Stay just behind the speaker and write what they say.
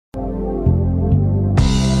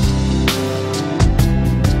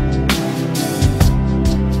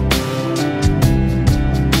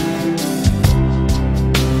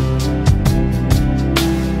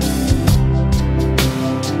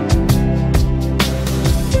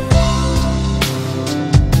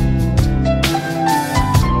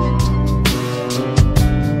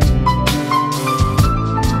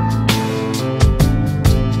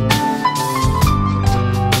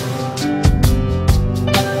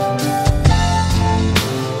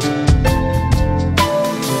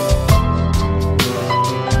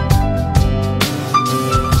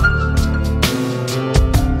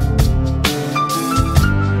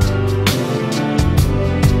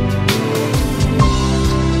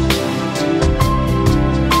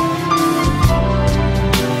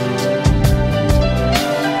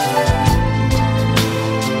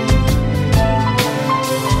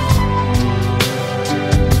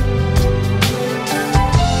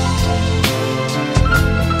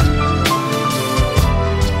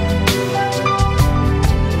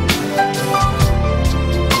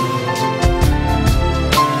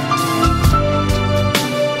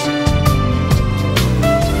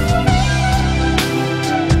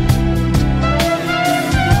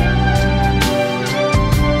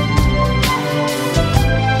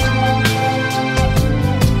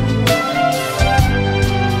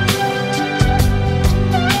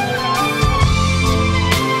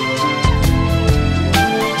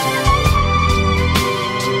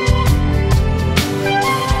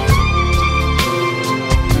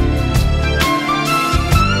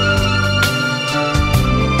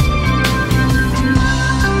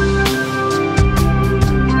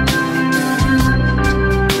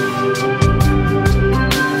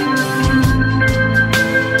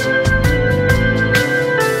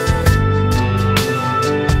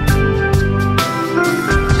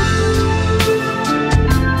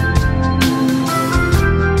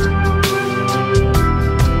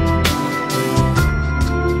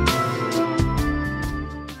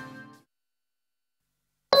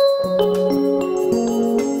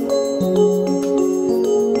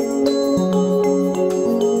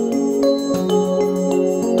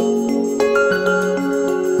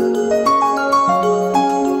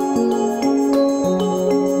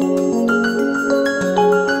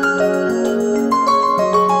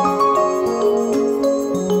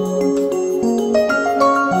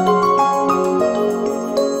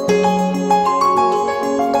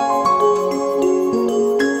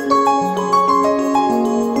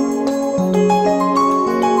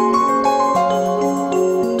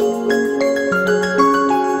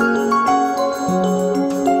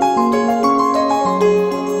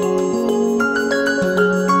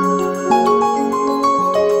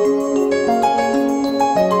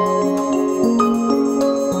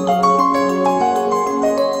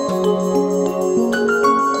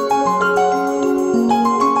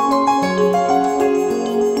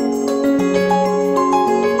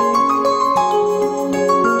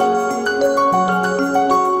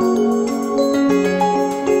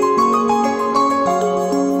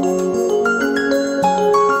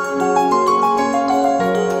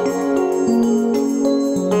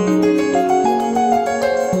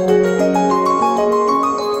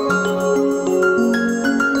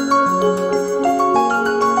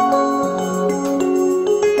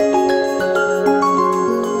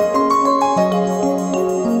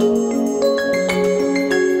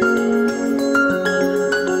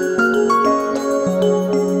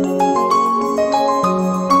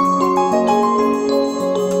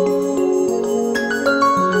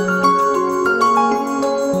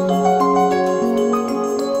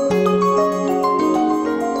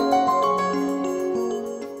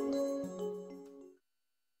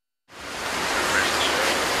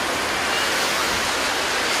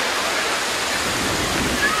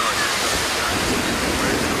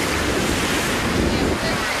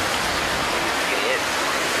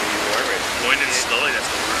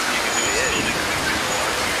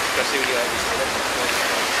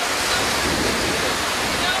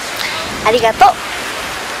ありがとう。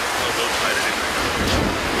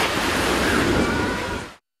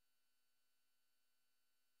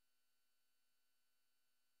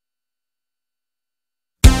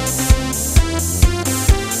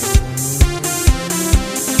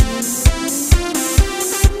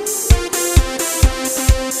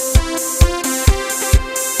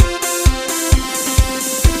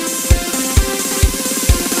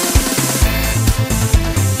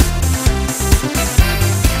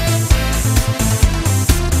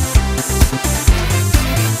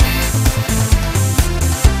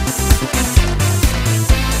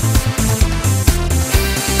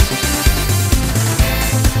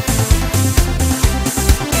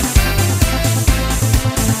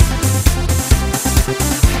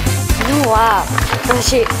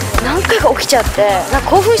私何回か起きちゃってなんか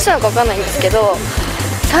興奮したのか分かんないんですけど、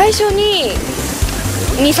最初に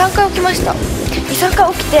 2,3 回起きました。 2,3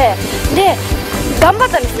 回起きて、で頑張っ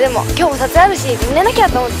たんです。でも今日も撮影あるし寝なきゃ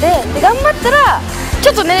と思って、で頑張ったらち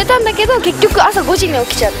ょっと寝れたんだけど、結局朝5時に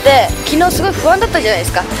起きちゃって、昨日すごい不安だったじゃないで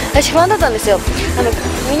すか。私不安だったんですよ。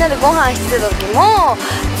みんなでご飯してた時も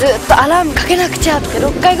ずっとアラームかけなくちゃって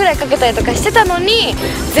6回ぐらいかけたりとかしてたのに、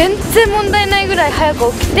全然問題ないぐらい早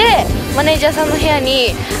く起きて、マネージャーさんの部屋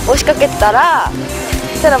に押しかけたら、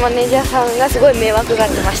そしたらマネージャーさんがすごい迷惑がっ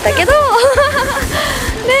てましたけど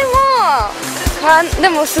で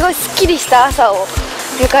もすごいすっきりした朝を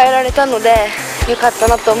迎えられたのでよかった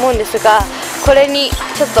なと思うんですが、これに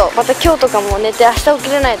ちょっとまた今日とかも寝て明日起き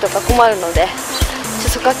れないとか困るので、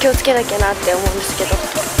そこは気をつけなきゃなって思うんですけ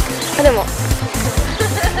ど、でも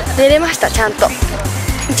寝れました、ちゃんと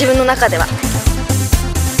自分の中では。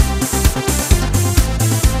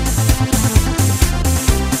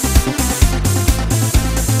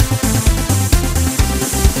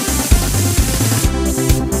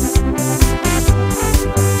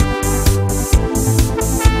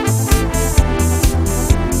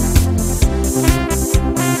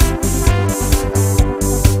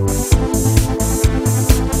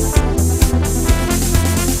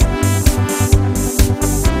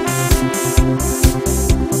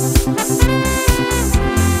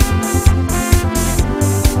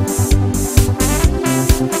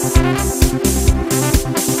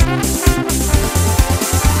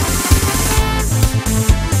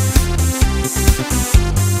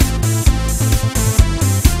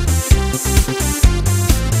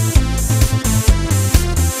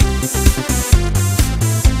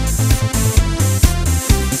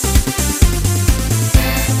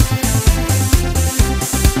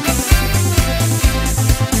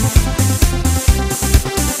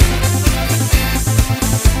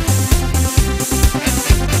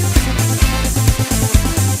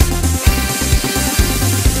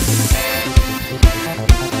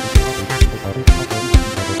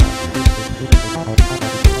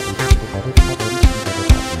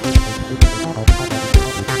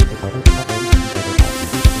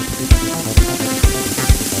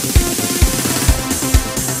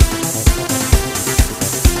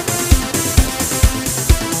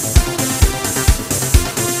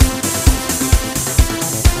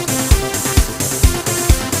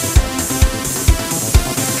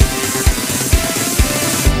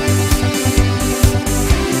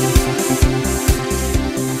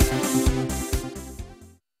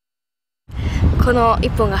この1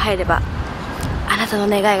本が入ればあなたの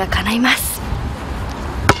願いが叶います。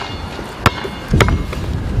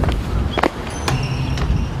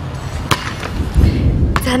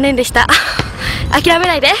残念でした。諦め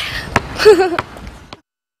ないで